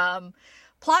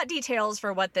 Plot details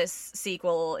for what this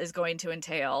sequel is going to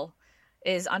entail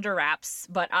is under wraps,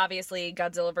 but obviously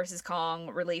Godzilla vs.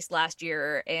 Kong released last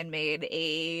year and made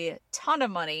a ton of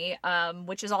money,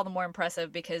 which is all the more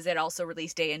impressive because it also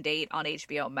released day and date on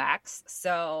HBO Max.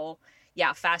 So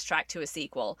yeah, fast track to a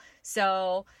sequel.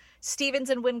 So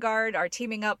Stevens and Wingard are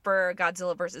teaming up for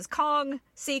Godzilla vs. Kong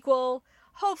sequel.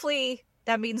 Hopefully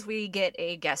that means we get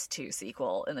a Guest 2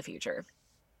 sequel in the future.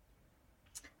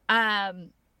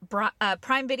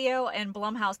 Prime Video and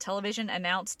Blumhouse Television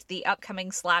announced the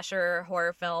upcoming slasher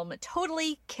horror film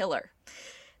Totally Killer.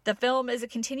 The film is a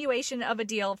continuation of a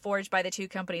deal forged by the two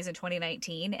companies in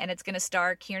 2019, and it's going to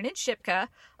star Kiernan Shipka,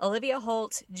 Olivia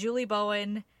Holt, Julie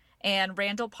Bowen, and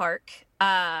Randall Park.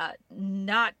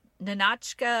 Nanachka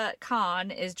Khan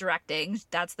is directing.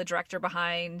 That's the director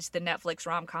behind the Netflix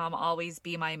rom-com Always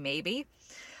Be My Maybe.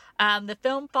 The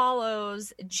film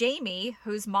follows Jamie,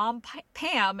 whose mom,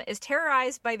 Pam, is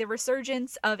terrorized by the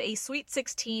resurgence of a Sweet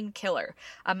 16 killer,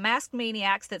 a masked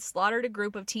maniac that slaughtered a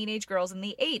group of teenage girls in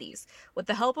the 80s. With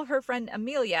the help of her friend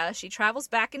Amelia, she travels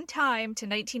back in time to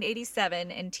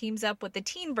 1987 and teams up with the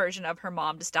teen version of her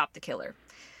mom to stop the killer.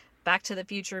 Back to the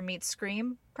Future meets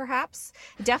Scream, perhaps.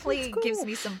 It definitely gives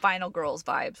me some Final Girls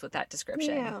vibes with that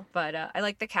description. Yeah. But I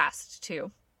like the cast, too.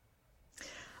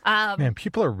 Man,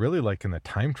 people are really liking the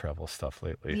time travel stuff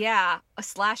lately. Yeah,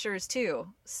 slashers too.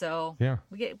 So yeah,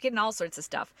 we're getting all sorts of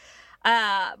stuff.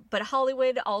 But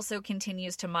Hollywood also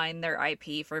continues to mine their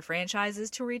IP for franchises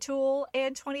to retool,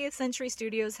 and 20th Century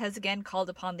Studios has again called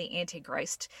upon the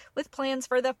Antichrist with plans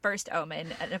for The First Omen,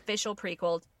 an official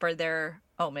prequel for their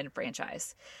Omen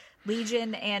franchise.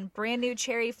 Legion and brand new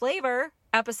Cherry Flavor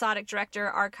episodic director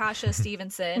Arkasha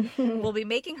Stevenson will be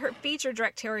making her feature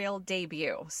directorial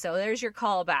debut. So there's your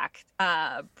callback.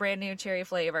 Brand new Cherry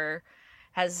Flavor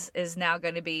is now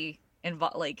going to be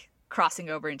crossing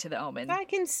over into the Omen. I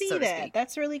can see that.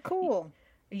 That's really cool.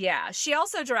 Yeah, she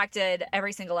also directed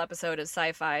every single episode of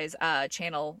Sci-Fi's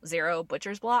Channel Zero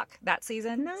Butcher's Block that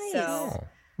season. Nice. So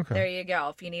there you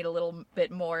go. If you need a little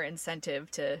bit more incentive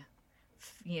to,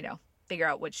 figure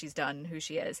out what she's done, who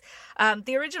she is.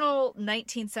 The original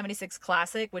 1976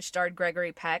 classic, which starred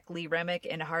Gregory Peck, Lee Remick,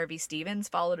 and Harvey Stevens,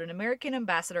 followed an American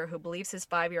ambassador who believes his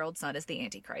 5-year-old son is the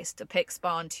Antichrist. The pick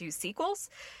spawned 2 sequels,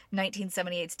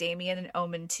 1978's Damien and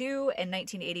Omen 2, and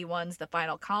 1981's The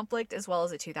Final Conflict, as well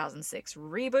as a 2006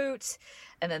 reboot.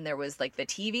 And then there was the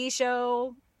TV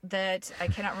show that I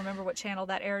cannot remember what channel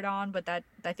that aired on, but that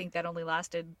I think that only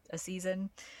lasted a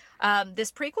season.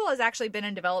 This prequel has actually been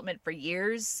in development for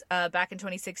years. Back in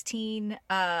 2016,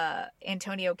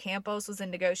 Antonio Campos was in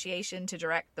negotiation to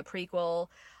direct the prequel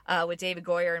with David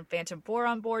Goyer and Phantom 4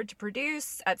 on board to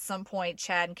produce. At some point,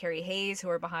 Chad and Carrie Hayes, who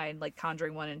are behind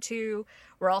Conjuring 1 and 2,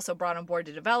 were also brought on board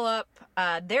to develop.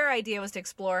 Their idea was to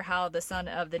explore how the son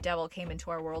of the devil came into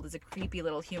our world as a creepy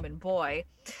little human boy.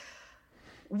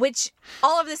 Which,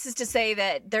 all of this is to say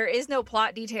that there is no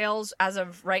plot details as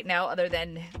of right now, other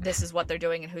than this is what they're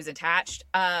doing and who's attached.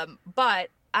 But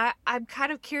I'm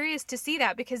kind of curious to see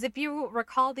that, because if you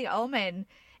recall The Omen,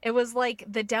 it was like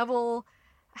the devil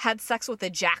had sex with a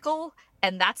jackal,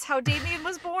 and that's how Damien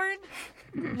was born.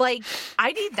 Like,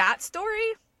 I need that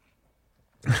story.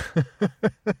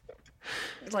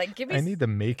 Like, give me. I need the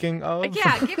making of.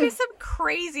 Yeah, give me some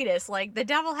craziness. Like, the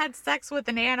devil had sex with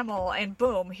an animal, and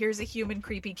boom, here's a human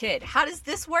creepy kid. How does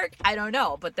this work? I don't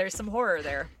know, but there's some horror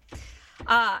there.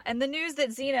 And the news that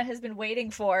Xena has been waiting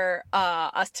for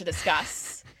us to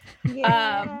discuss.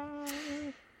 Yeah.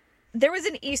 There was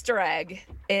an Easter egg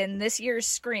in this year's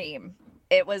Scream.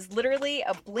 It was literally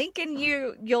a blink and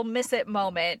you'll miss it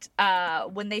moment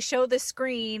when they show the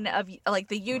screen of, like,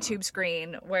 the YouTube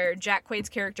screen where Jack Quaid's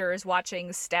character is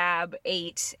watching Stab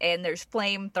 8, and there's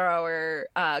flamethrower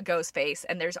Ghostface,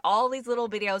 and there's all these little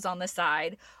videos on the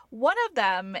side. One of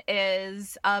them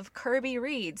is of Kirby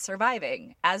Reed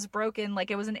surviving as Broken,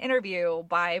 like it was an interview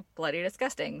by Bloody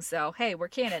Disgusting. So, hey, we're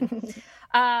canon.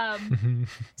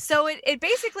 So it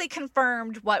basically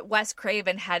confirmed what Wes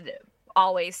Craven had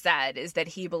always said, is that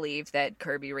he believed that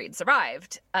Kirby Reed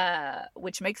survived,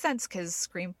 which makes sense because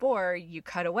Scream 4, you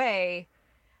cut away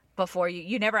before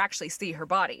you never actually see her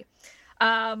body.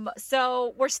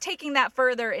 So we're taking that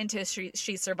further into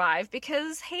she survived,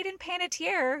 because Hayden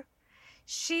Panettiere,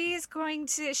 she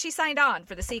signed on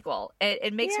for the sequel.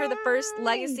 It makes her the first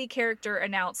legacy character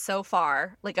announced so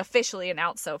far, like officially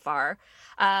announced so far.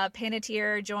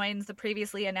 Panettiere joins the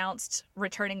previously announced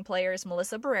returning players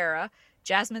Melissa Barrera,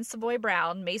 Jasmine Savoy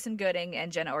Brown, Mason Gooding,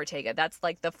 and Jenna Ortega. That's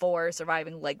like the 4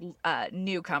 surviving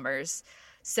newcomers.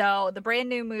 So the brand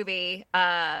new movie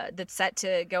that's set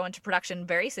to go into production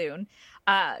very soon.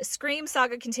 Scream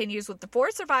saga continues with the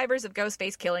 4 survivors of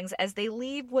Ghostface killings as they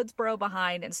leave Woodsboro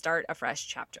behind and start a fresh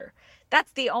chapter.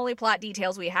 That's the only plot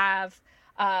details we have.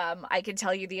 I can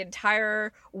tell you the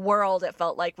entire world, it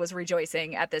felt like, was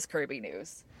rejoicing at this Kirby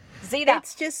news. Xena.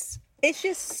 It's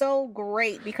just so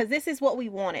great, because this is what we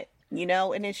wanted, you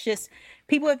know, and it's just,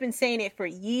 people have been saying it for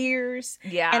years.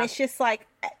 Yeah. And it's just like,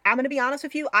 I'm going to be honest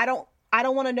with you. I don't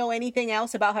want to know anything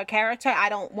else about her character. I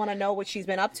don't want to know what she's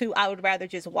been up to. I would rather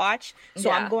just watch.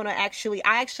 So I'm going to I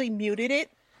actually muted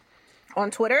it on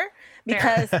Twitter,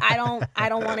 because I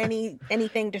don't want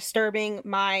anything disturbing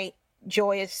my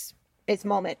joyous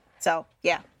moment. So,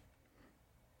 yeah.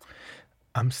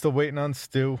 I'm still waiting on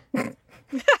Stu.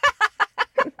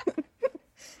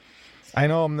 I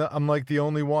know I'm like the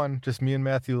only one, just me and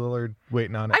Matthew Lillard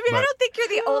waiting on it. I mean, I don't think you're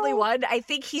the only one. I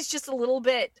think he's just a little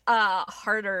bit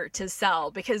harder to sell,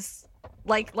 because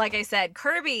like I said,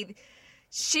 Kirby,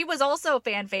 she was also a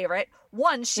fan favorite.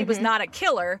 One, she was not a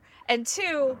killer, and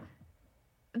 2,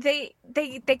 they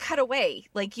cut away.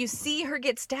 Like, you see her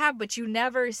get stabbed, but you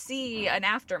never see an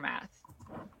aftermath.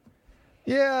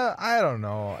 Yeah, I don't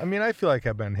know. I mean, I feel like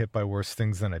I've been hit by worse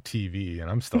things than a TV, and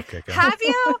I'm still kicking. Have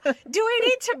you? Do we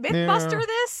need to Mythbuster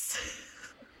this?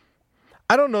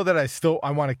 I don't know that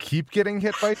I want to keep getting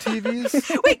hit by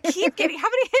TVs. Wait, keep getting? How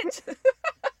many hits?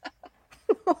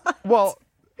 Well,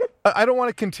 I don't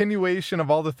want a continuation of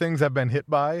all the things I've been hit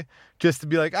by, just to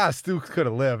be like, Stu could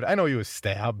have lived. I know he was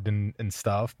stabbed and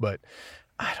stuff, but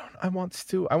I want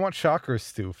Stu. I want Shocker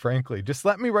Stu, frankly. Just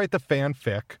let me write the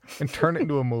fanfic and turn it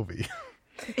into a movie.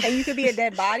 And you could be a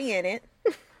dead body in it.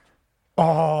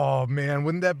 Oh, man.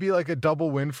 Wouldn't that be like a double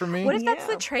win for me? What if that's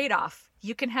the trade-off?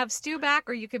 You can have Stu back,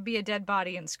 or you could be a dead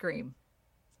body and Scream.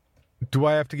 Do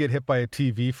I have to get hit by a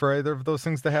TV for either of those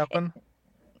things to happen?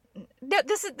 No,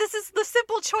 this is the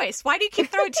simple choice. Why do you keep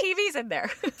throwing TVs in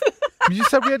there? You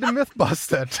said we had to myth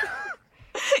bust it.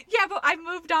 Yeah, but I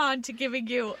moved on to giving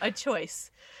you a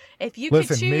choice. If you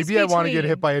Listen, could choose maybe I want to get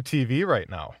hit by a TV right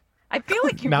now. I feel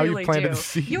like you now really you planted do. the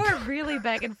seed. You are really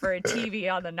begging for a TV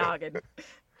on the noggin.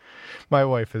 My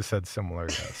wife has said similar,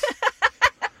 yes.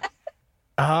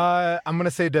 I'm going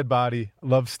to say dead body.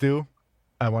 Love Stu.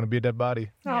 I want to be a dead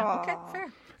body. Yeah, okay,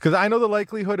 fair. Because I know the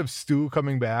likelihood of Stu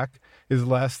coming back is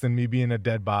less than me being a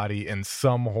dead body in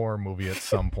some horror movie at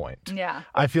some point. Yeah.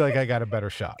 I feel like I got a better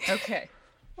shot. Okay.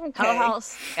 Hell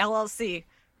House LLC.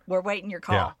 We're waiting your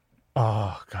call. Yeah.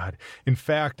 Oh God. In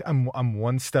fact, I'm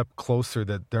one step closer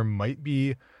that there might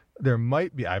be,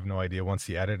 I have no idea once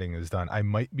the editing is done, I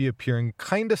might be appearing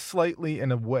kind of slightly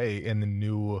in a way in the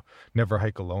new Never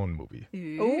Hike Alone movie.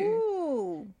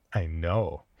 Ooh. I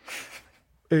know.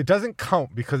 It doesn't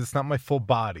count because it's not my full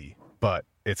body, but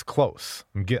it's close.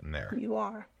 I'm getting there. You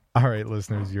are. All right,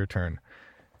 listeners, your turn.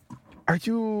 Are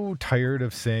you tired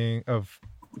of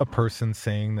a person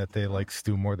saying that they like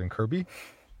Stu more than Kirby?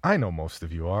 I know most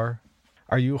of you are.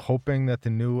 Are you hoping that the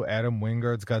new Adam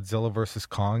Wingard's Godzilla vs.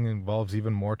 Kong involves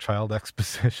even more child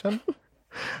exposition?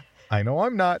 I know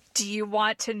I'm not. Do you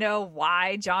want to know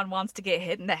why John wants to get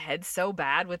hit in the head so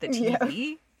bad with a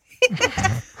TV?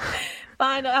 Yeah.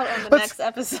 Find out on the next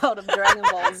episode of Dragon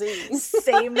Ball Z.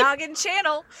 Same noggin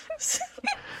channel.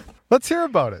 Let's hear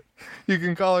about it. You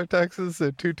can call or text us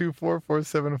at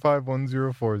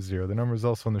 224-475-1040. The number is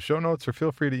also in the show notes, or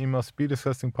feel free to email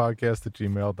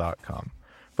speeddisgustingpodcast@gmail.com.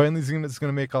 Finally, Xena is going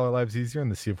to make all our lives easier in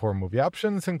the sea of horror movie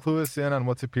options and clue us in on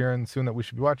what's appearing soon that we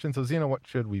should be watching. So, Xena, what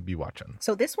should we be watching?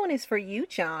 So this one is for you,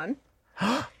 John.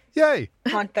 Yay!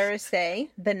 On Thursday,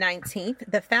 the 19th,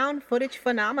 the found footage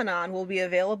phenomenon will be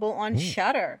available on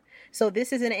Shudder. So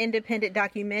this is an independent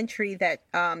documentary that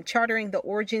charting the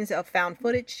origins of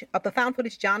the found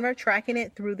footage genre, tracking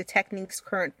it through the technique's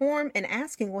current form, and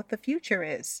asking what the future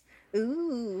is.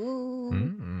 Ooh.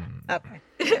 Okay.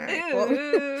 All right. Well,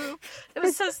 it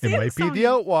was so It might be the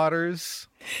Outwaters.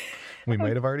 We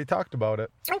might have already talked about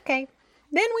it. Okay.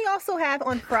 Then we also have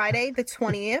on Friday, the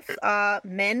 20th,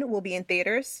 Men will be in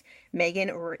theaters.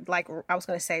 Megan, like I was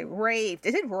going to say, raved.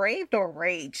 Is it raved or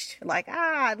raged? Like,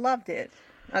 I loved it.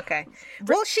 Okay.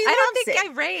 Well, she loves it. I don't think I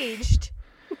raged.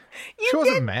 She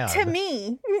wasn't mad. To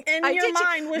me, and your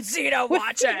mind was... Zena,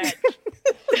 watch it.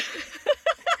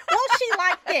 Well, she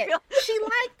liked it. She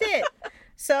liked it.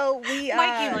 So we...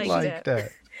 Mikey liked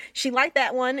it. She liked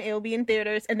that one. It will be in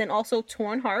theaters. And then also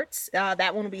Torn Hearts.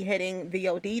 That one will be hitting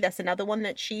VOD. That's another one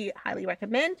that she highly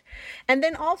recommend. And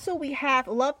then also we have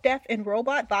Love, Death, and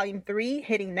Robot Volume 3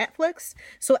 hitting Netflix.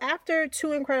 So after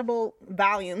two incredible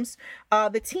volumes,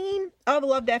 the team of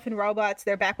Love, Death, and Robots,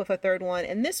 they're back with a third one.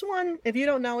 And this one, if you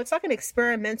don't know, it's like an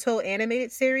experimental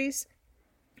animated series.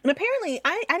 And apparently,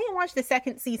 I didn't watch the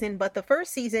second season, but the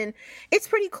first season, it's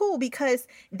pretty cool because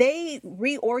they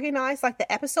reorganize like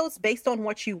the episodes based on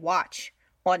what you watch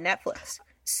on Netflix.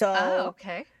 So,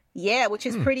 okay. Yeah, which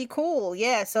is pretty cool.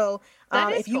 Yeah. So,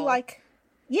 if you like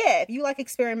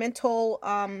experimental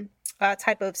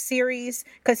type of series,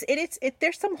 because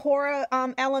there's some horror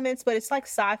elements, but it's like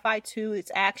sci-fi too.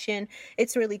 It's action.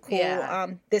 It's really cool. Yeah.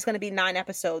 There's going to be 9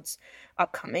 episodes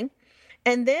upcoming.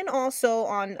 And then also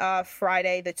on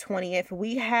Friday, the 20th,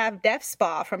 we have Death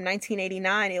Spa from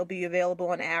 1989. It'll be available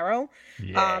on Arrow.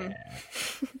 Yeah.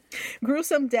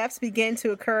 Gruesome deaths begin to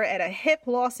occur at a hip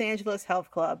Los Angeles health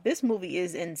club. This movie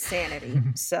is insanity.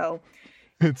 So...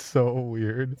 It's so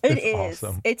weird. It's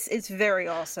awesome. It's very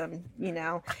awesome,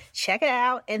 Check it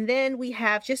out. And then we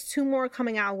have just 2 more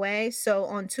coming our way. So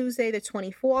on Tuesday, the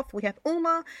 24th, we have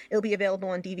Uma. It'll be available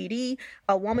on DVD.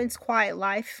 A woman's quiet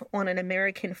life on an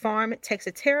American farm takes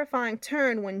a terrifying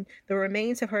turn when the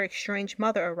remains of her estranged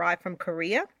mother arrive from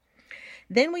Korea.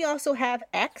 Then we also have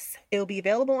X. It'll be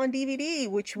available on DVD,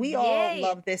 which we all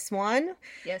love this one.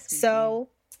 Yes, we do.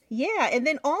 Yeah, and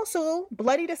then also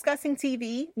Bloody Disgusting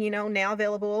TV, now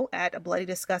available at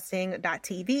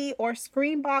bloodydisgusting.tv, or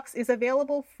Screenbox is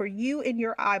available for you and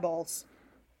your eyeballs.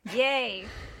 Yay.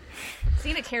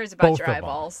 Xena cares about Both your of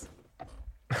eyeballs.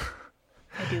 I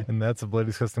do. And that's a Bloody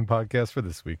Disgusting podcast for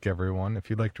this week, everyone. If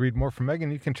you'd like to read more from Megan,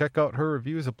 you can check out her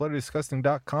reviews at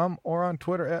bloodydisgusting.com or on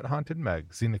Twitter at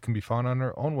HauntedMeg. Xena can be found on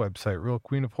her own website,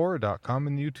 realqueenofhorror.com,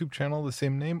 and the YouTube channel of the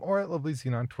same name, or at Lovely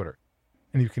Xena on Twitter.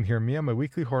 And you can hear me on my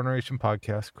weekly horror narration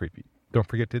podcast, Creepy. Don't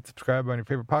forget to hit subscribe on your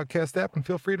favorite podcast app, and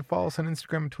feel free to follow us on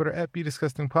Instagram and Twitter at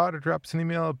BeDisgustingPod, or drop us an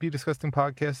email at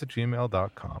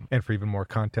BeDisgustingPodcast@gmail.com. And for even more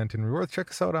content and rewards, check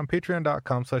us out on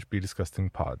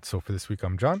Patreon.com/BeDisgustingPod. So for this week,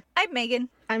 I'm John. I'm Megan.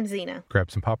 I'm Xena. Grab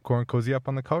some popcorn, cozy up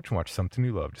on the couch, and watch something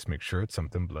you love. Just make sure it's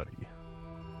something bloody.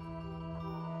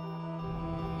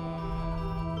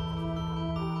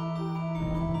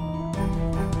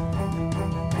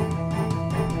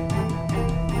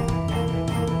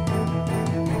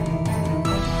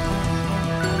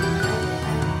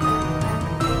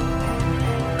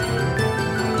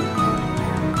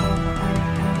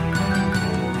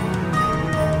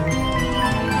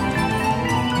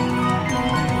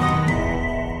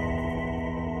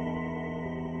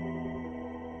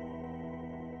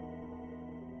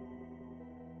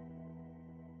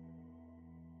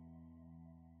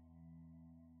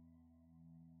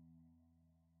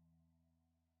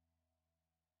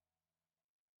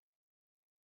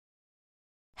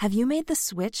 Have you made the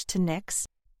switch to Knix?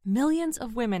 Millions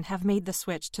of women have made the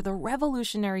switch to the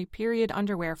revolutionary period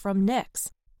underwear from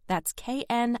Knix. That's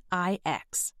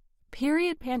Knix.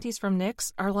 Period panties from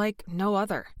Knix are like no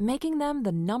other, making them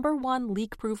the #1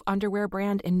 leak-proof underwear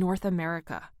brand in North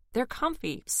America. They're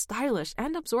comfy, stylish,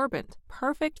 and absorbent,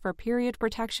 perfect for period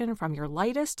protection from your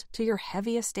lightest to your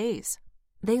heaviest days.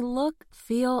 They look,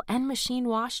 feel, and machine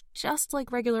wash just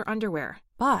like regular underwear,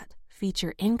 but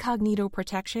feature incognito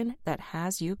protection that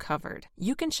has you covered.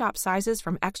 You can shop sizes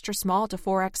from extra small to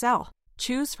 4XL.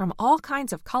 Choose from all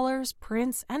kinds of colors,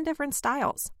 prints, and different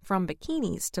styles, from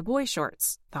bikinis to boy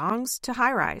shorts, thongs to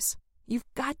high-rise. You've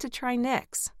got to try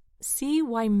Knix. See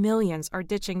why millions are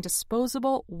ditching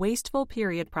disposable, wasteful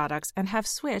period products and have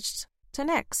switched to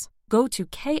Knix. Go to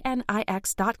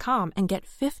knix.com and get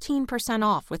 15%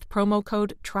 off with promo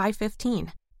code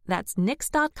TRY15. That's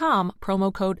knix.com,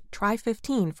 promo code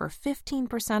TRY15 for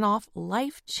 15% off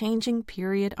life-changing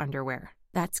period underwear.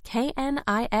 That's knix.com.